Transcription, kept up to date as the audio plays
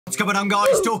What's going on,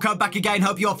 guys? Dawko back again.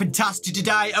 Hope you're fantastic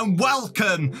today, and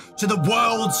welcome to the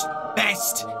world's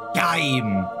best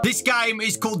game. This game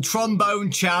is called Trombone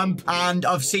Champ, and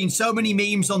I've seen so many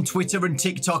memes on Twitter and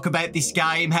TikTok about this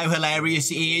game, how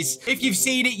hilarious it is. If you've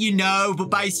seen it, you know, but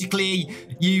basically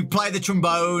you play the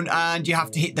trombone and you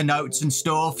have to hit the notes and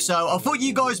stuff. So I thought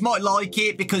you guys might like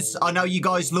it because I know you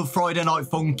guys love Friday Night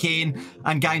Funkin'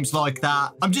 and games like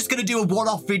that. I'm just going to do a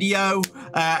one-off video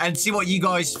and see what you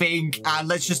guys think, and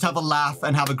let's just have a laugh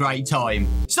and have a great time.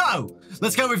 So,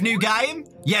 let's go with new game.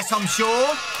 Yes, I'm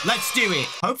sure. Let's do it.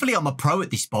 Hopefully I'm a pro at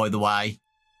this, by the way.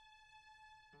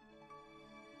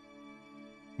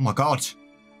 Oh my God.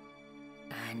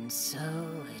 And so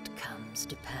it comes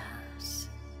to pass.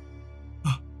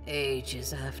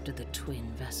 Ages after the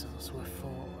twin vessels were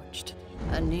forged,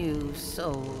 a new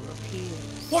soul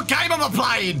appears. What game am I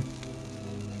playing?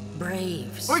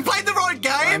 Braves. Are we playing the right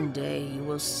game? One day you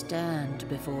will stand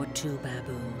before two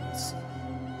baboons.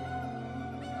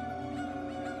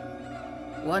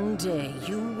 One day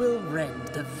you will rend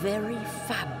the very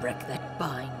fabric that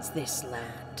binds this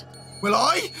land. Will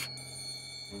I?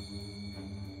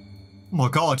 Oh my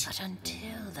God. But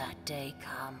until that day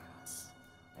comes,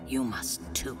 you must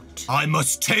toot. I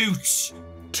must toot.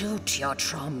 Toot your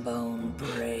trombone,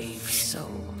 brave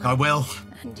soul. I will.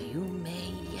 And you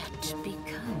may yet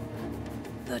become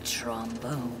the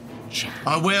trombone champ.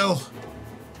 I will.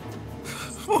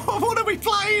 What are we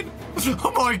playing?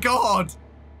 Oh my God.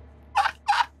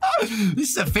 This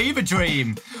is a fever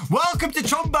dream. Welcome to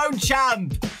Trombone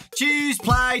Champ. Choose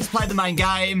play to play the main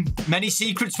game. Many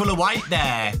secrets will await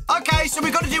there. Okay, so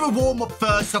we've got to do a warm-up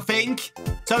first, I think.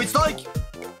 So it's like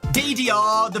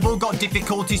DDR. They've all got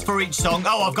difficulties for each song.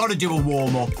 Oh, I've got to do a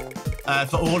warm-up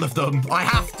for all of them. I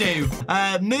have to.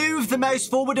 Move the mouse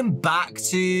forward and back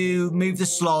to move the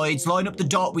slides. Line up the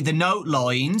dot with the note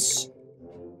lines.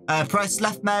 Press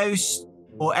left mouse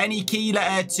or any key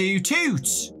letter to toot.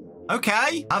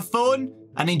 Okay, have fun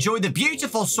and enjoy the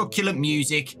beautiful succulent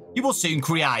music you will soon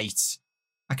create.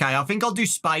 Okay, I think I'll do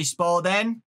spacebar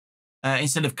then,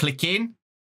 instead of clicking.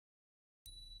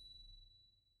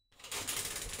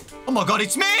 Oh my God,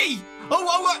 it's me!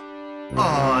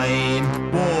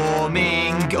 I'm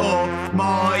warming up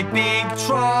my big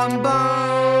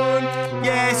trombone.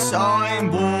 Yes,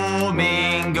 I'm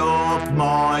warming up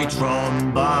my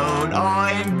trombone.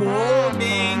 I'm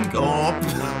warming up.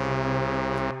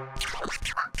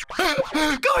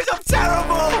 Guys, I'm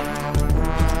terrible!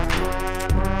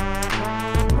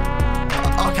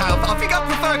 Okay, I think I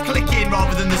prefer clicking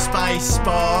rather than the space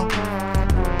bar.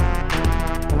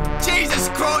 Jesus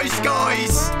Christ,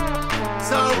 guys!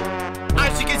 So,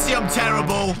 as you can see, I'm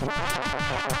terrible.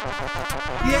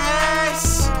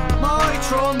 Yes! My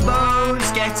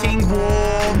trombone's getting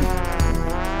warm.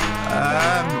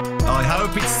 I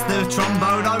hope it's the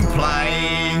trombone I'm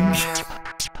playing.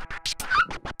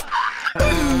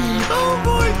 Oh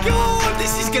my God,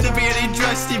 this is going to be an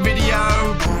interesting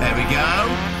video. There we go.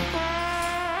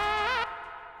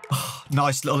 Oh,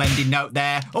 nice little ending note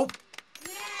there. Oh.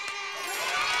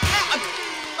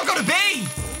 I've got a B.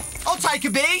 I'll take a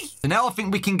B. So now I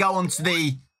think we can go on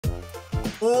to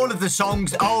all of the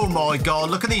songs. Oh my God,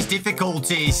 look at these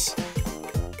difficulties.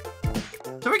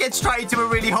 So we get straight into a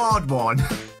really hard one.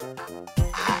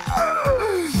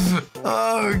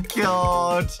 Oh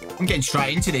God. I'm getting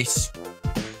straight into this.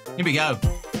 Here we go.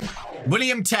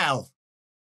 William Tell.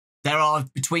 There are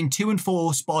between 2 and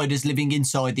 4 spiders living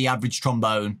inside the average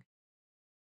trombone.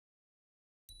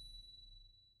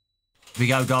 Here we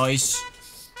go, guys.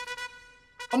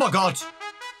 Oh my God.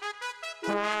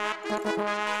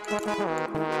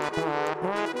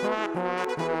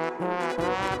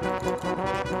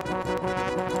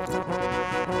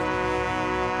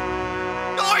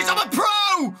 Guys, I'm a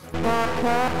pro!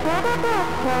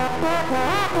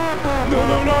 No.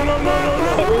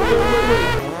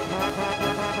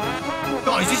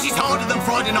 Guys, this is harder than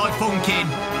Friday Night Funkin'.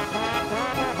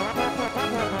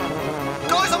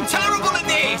 Guys, I'm terrible at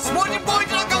this. Why did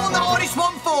I go on the hardest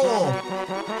one for?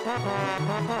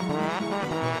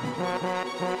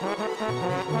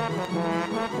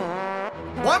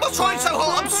 Why am I trying so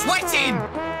hard? I'm sweating.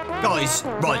 Guys,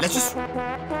 right, let's just...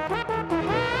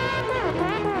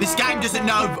 This game doesn't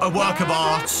know a work of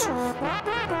art.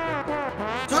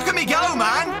 Look at me go,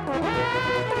 man.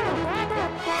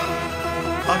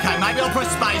 Okay, maybe I'll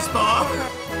press spacebar.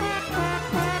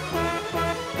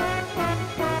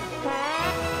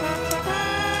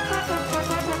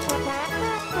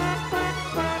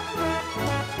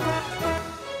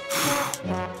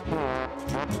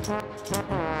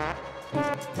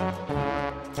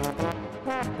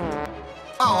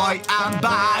 I am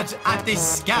bad at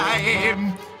this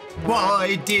game.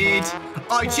 Why did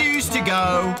I choose to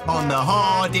go on the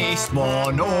hardest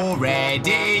one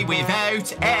already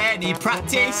without any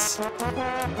practice?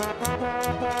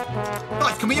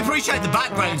 Guys, can we appreciate the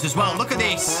backgrounds as well? Look at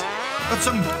this. Got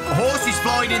some horses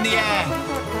flying in the air.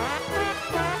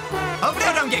 Hopefully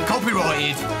I don't get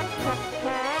copyrighted.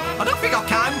 I don't think I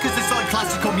can because it's like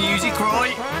classical music,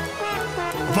 right?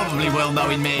 I probably will,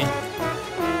 knowing me.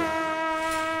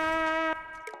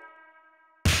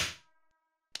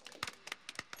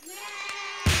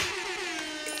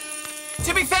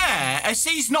 To be fair, a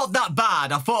C's not that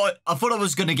bad. I thought I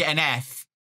was gonna get an F.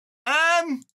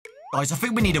 Guys, I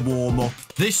think we need a warm-up.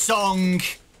 This song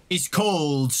is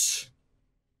called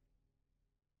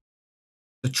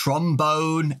The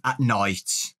Trombone at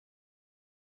Night.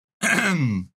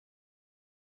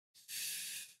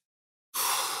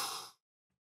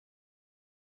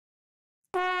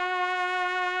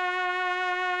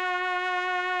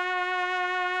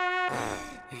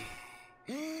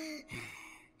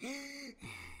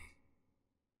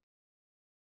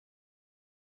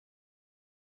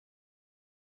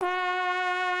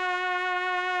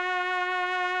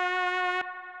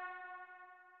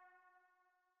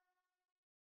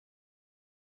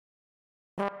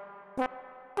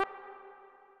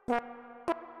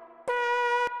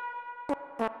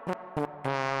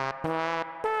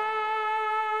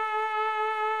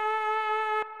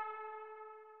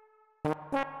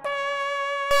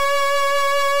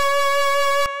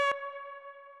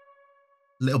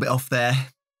 A little bit off there.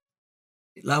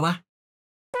 Bit lower.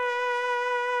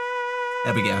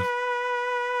 There we go.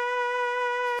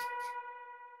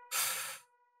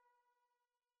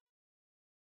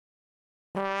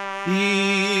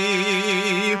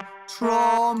 The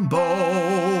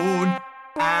trombone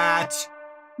at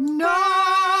night.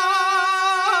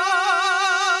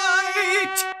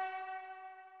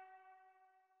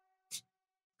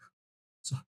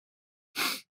 So,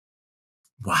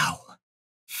 wow.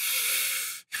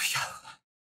 Here we go.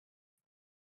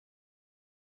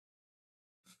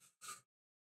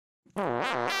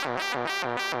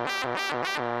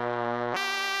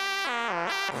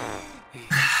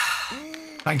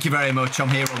 Thank you very much. I'm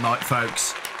here all night,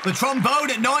 folks. The trombone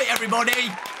at night,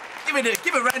 everybody.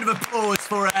 Give a round of applause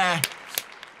for that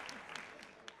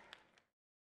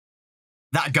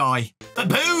guy.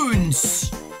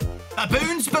 Baboons.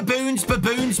 Baboons, baboons,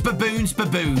 baboons, baboons,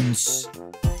 baboons.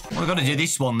 Well, we've got to do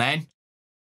this one then.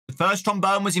 The first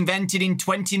trombone was invented in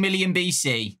 20 million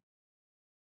BC.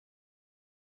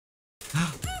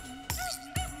 Oh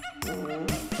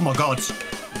my God.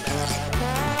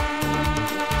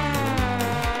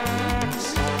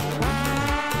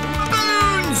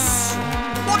 Baboons!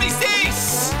 What is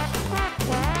this?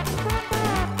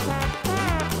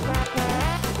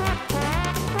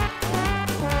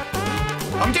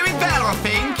 I'm doing better, I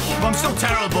think. But I'm still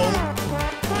terrible.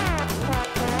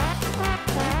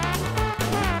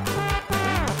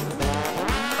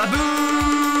 Baboons!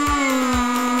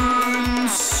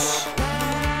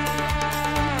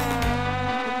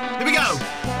 Here we go.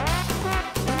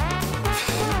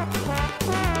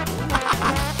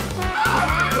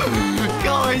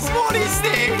 Guys, what is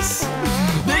this?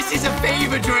 This is a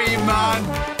fever dream, man.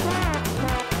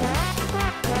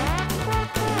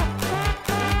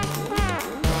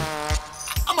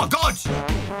 Oh my God!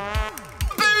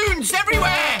 Baboons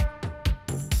everywhere!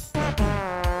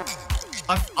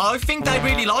 I think they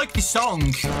really like this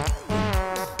song.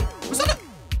 Was that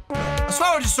I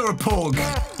swear I just saw a pug.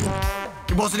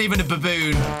 It wasn't even a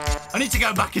baboon. I need to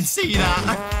go back and see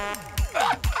that.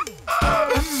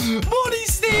 What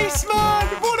is this, man?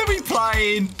 What are we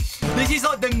playing? This is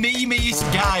like the memeiest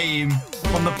game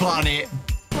on the planet.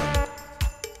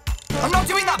 I'm not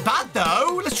doing that bad,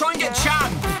 though. Let's try and get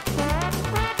champ.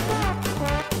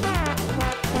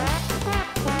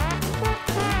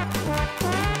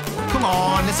 Come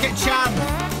on, let's get champ.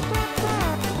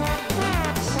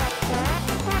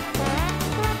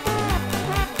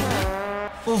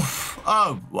 Oof.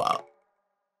 Oh, well.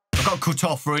 I got cut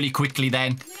off really quickly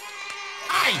then.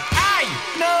 Hey, hey!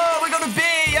 No, we got a B.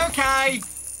 Okay.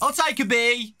 I'll take a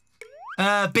B.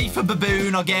 B for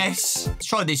baboon, I guess. Let's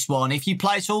try this one. If you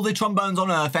place all the trombones on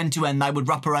Earth end to end, they would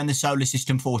wrap around the solar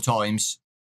system 4 times.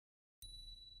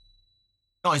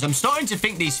 Guys, I'm starting to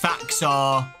think these facts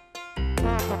are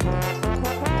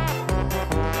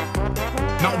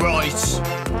not right.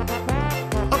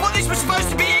 I thought this was supposed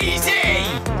to be easy.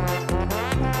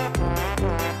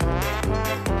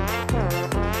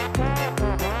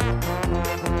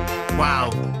 Wow.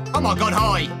 Oh my God,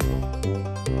 hi.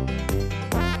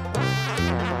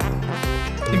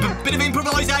 Bit of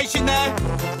improvisation there.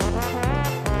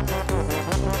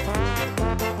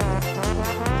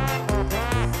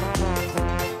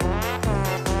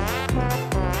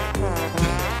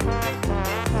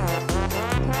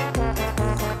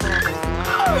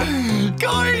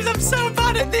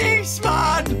 with this,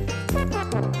 man?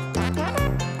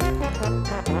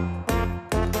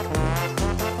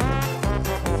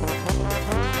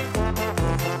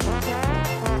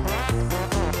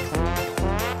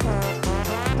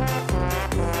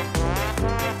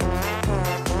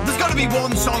 There's got to be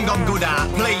one song I'm good at,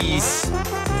 please.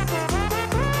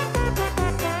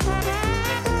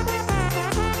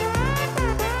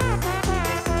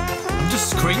 I'm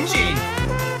just cringing.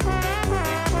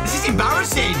 This is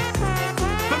embarrassing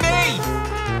for me.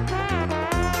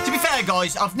 To be fair,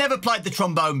 guys, I've never played the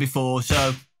trombone before,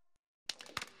 so...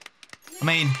 I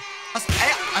mean, I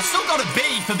still got a B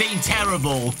for being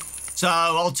terrible, so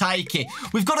I'll take it.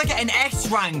 We've got to get an S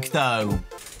rank, though.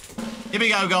 Here we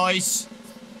go, guys.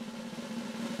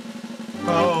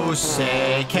 Oh,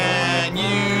 say, can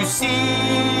you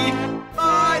see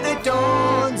by the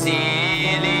dawn's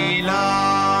early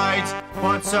light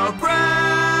what so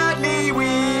proudly we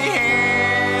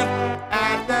hail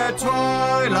at the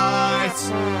twilight's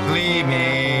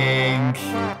gleaming?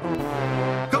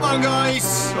 Come on,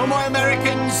 guys, all my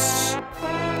Americans.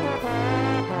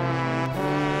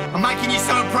 I'm making you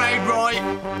so proud, right?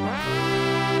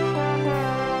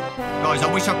 Guys,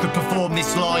 I wish I could perform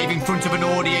this live in front of an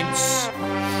audience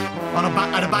on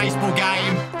at a baseball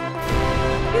game.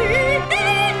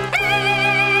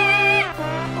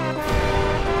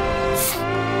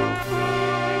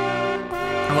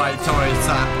 Oh, wait, sorry, it's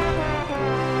that.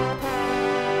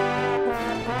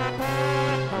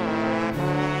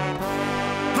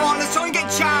 Come on, let's try and get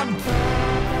Champ.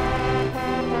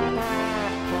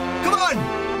 Come on.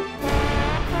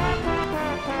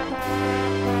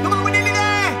 Come on, we're nearly there.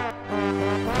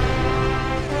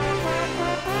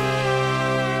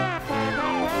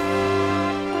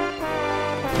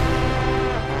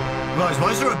 Guys,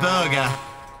 why is there a burger?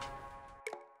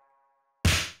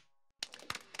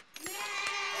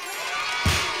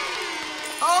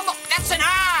 Oh, that's an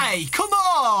A! Come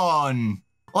on!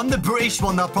 On the British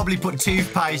one, they'll probably put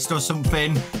toothpaste or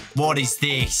something. What is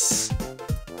this?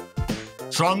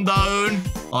 Trombone.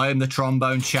 I am the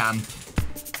trombone champ.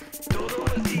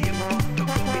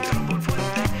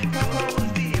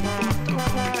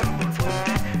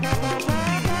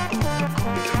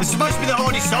 This is supposed to be the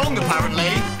hardest song,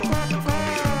 apparently.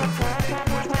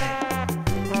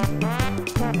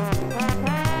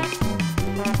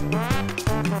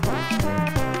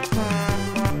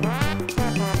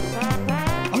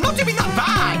 I'm not doing that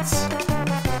bad.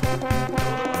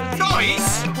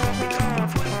 Guys.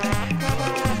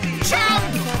 Champ.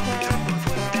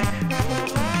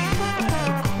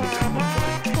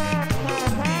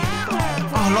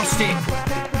 Oh, I lost it.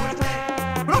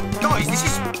 Look, guys, this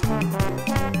is...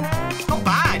 not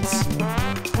bad.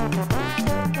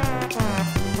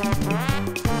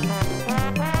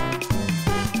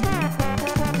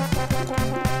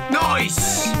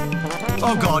 Nice.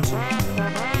 Oh, God.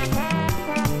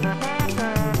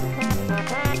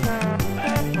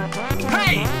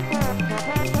 Hey.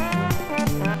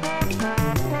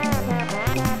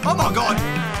 Oh, my God.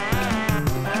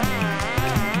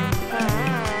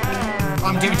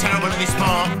 I'm doing terrible at this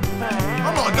part.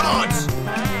 Oh, my God.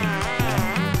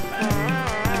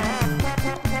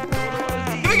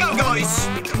 Guys.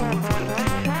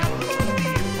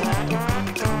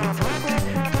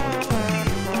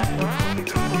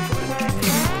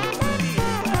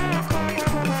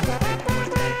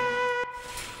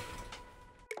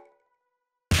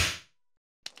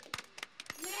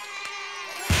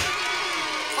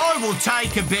 I will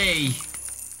take a B.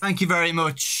 Thank you very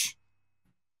much.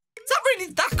 Is that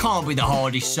really... that can't be the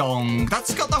hardest song.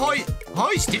 That's got the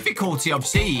highest difficulty I've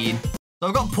seen. So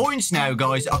I've got points now,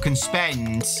 guys, I can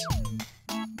spend.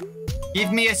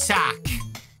 Give me a sack.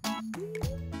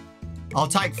 I'll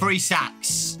take 3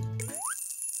 sacks.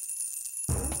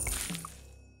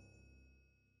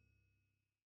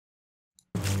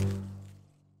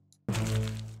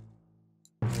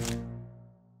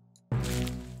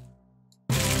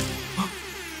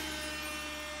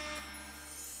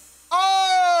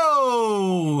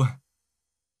 Oh!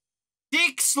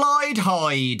 Dick Slide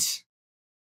Hide.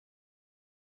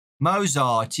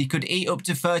 Mozart, he could eat up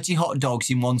to 30 hot dogs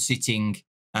in one sitting.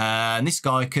 And this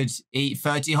guy could eat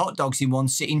 30 hot dogs in one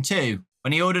sitting too.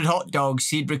 When he ordered hot dogs,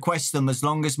 he'd request them as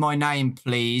long as my name,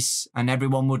 please, and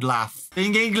everyone would laugh.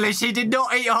 In English, he did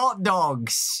not eat hot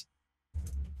dogs.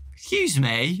 Excuse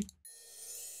me.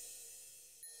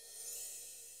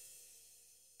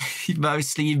 He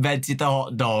mostly invented the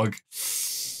hot dog.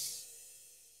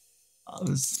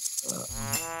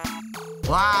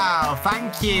 Wow,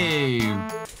 thank you.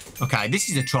 Okay, this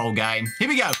is a troll game. Here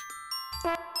we go.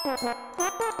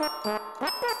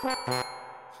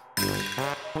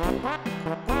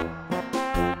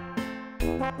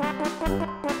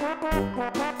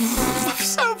 I'm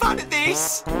so bad at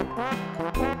this.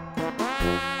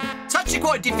 It's actually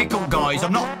quite difficult, guys.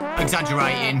 I'm not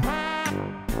exaggerating.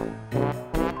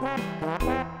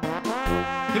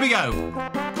 Here we go.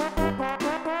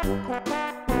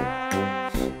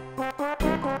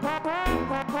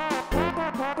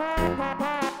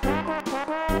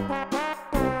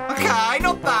 Okay,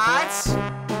 not bad.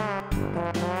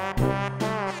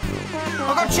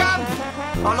 I got champ.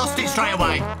 I lost it straight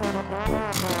away.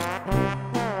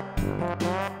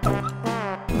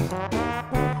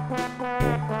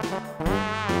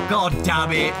 God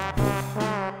damn it.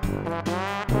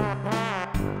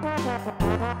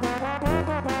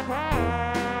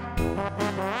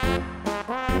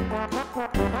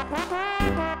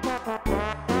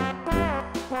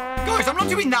 Guys, I'm not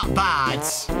doing that bad.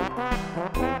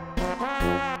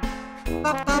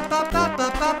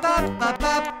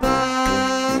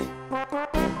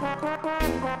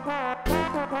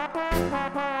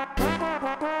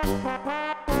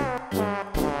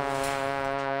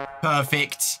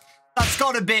 Perfect. That's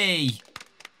got to be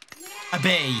a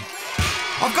B.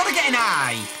 I've got to get an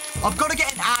A. I've got to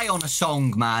get an A on a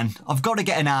song, man. I've got to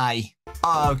get an A.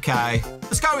 Okay.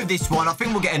 Let's go with this one. I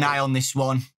think we'll get an A on this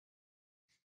one.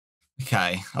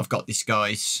 Okay. I've got this,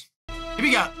 guys. Here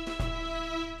we go.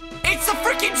 It's a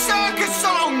freaking circus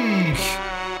song!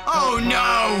 Oh,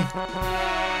 no.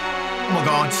 Oh, my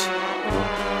God.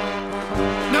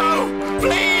 No,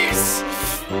 please!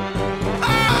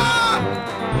 Ah!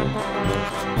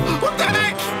 What the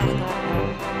heck?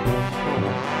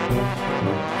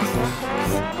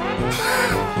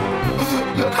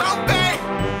 Help me!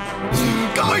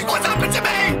 Guys, what's happened to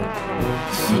me?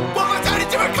 What am I turning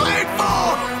into a clown for?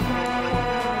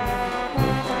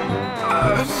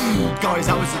 Guys,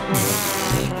 that was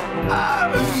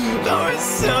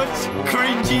such a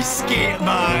cringy skit,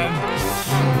 man.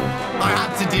 I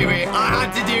had to do it. I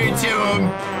had to do it to him.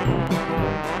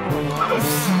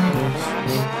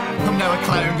 I'm now a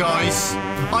clown, guys.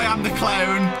 I am the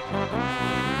clown.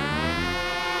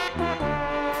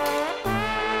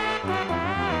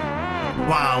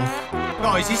 Wow.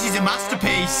 Guys, this is a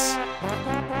masterpiece.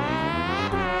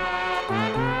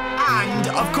 And,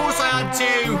 of course, I had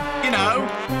to, you know,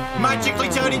 magically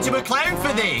turn into a clown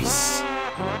for this.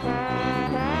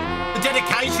 The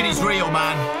dedication is real,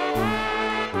 man.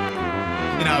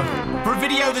 You know, for a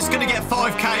video that's going to get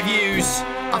 5k views,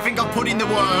 I think I'll put in the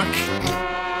work.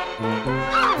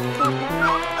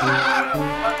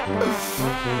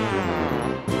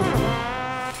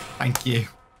 Thank you.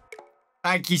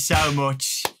 Thank you so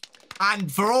much.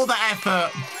 And for all the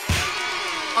effort,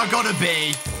 I got a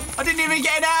B. I didn't even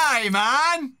get an A,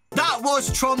 man. That was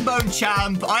Trombone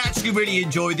Champ. I actually really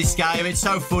enjoyed this game. It's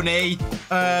so funny.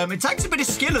 It takes a bit of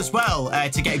skill as well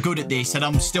to get good at this, and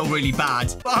I'm still really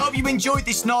bad. But I hope you enjoyed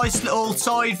this nice little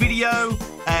side video.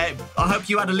 I hope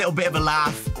you had a little bit of a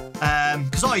laugh,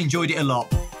 because I enjoyed it a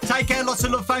lot. Take care, lots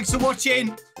of love, thanks for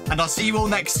watching, and I'll see you all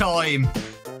next time.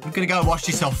 I'm going to go wash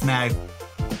this off now.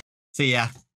 See ya.